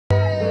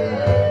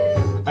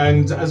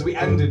And as we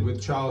ended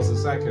with Charles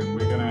II,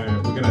 we're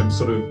gonna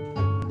sort of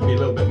be a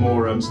little bit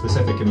more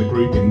specific in the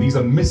grouping. These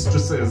are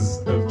mistresses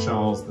of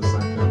Charles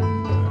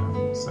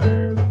II.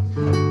 So,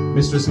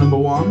 mistress number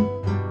 1,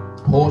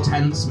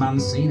 Hortense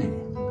Mancini.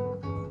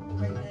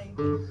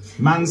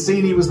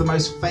 Mancini was the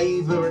most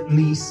favourite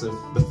niece of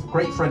the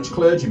great French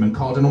clergyman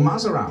Cardinal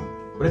Mazarin.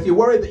 But if you're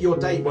worried that your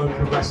date won't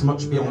progress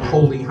much beyond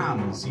holding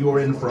hands, you're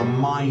in for a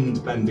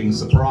mind-bending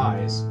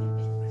surprise.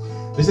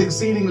 This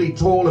exceedingly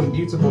tall and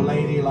beautiful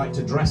lady liked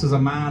to dress as a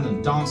man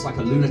and dance like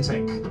a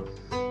lunatic.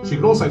 She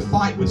could also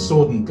fight with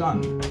sword and gun.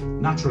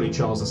 Naturally,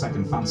 Charles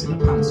II fancied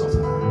the pants off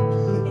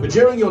her. But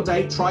during your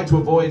date, try to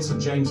avoid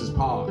St James's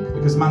Park,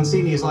 because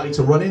Mancini is likely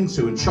to run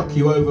into and chuck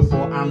you over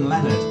for Anne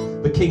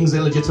Leonard, the king's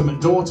illegitimate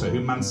daughter,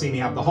 whom Mancini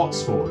had the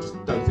hots for. Just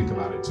don't think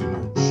about it too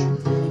much.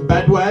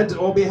 Bedwed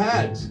or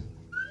behead?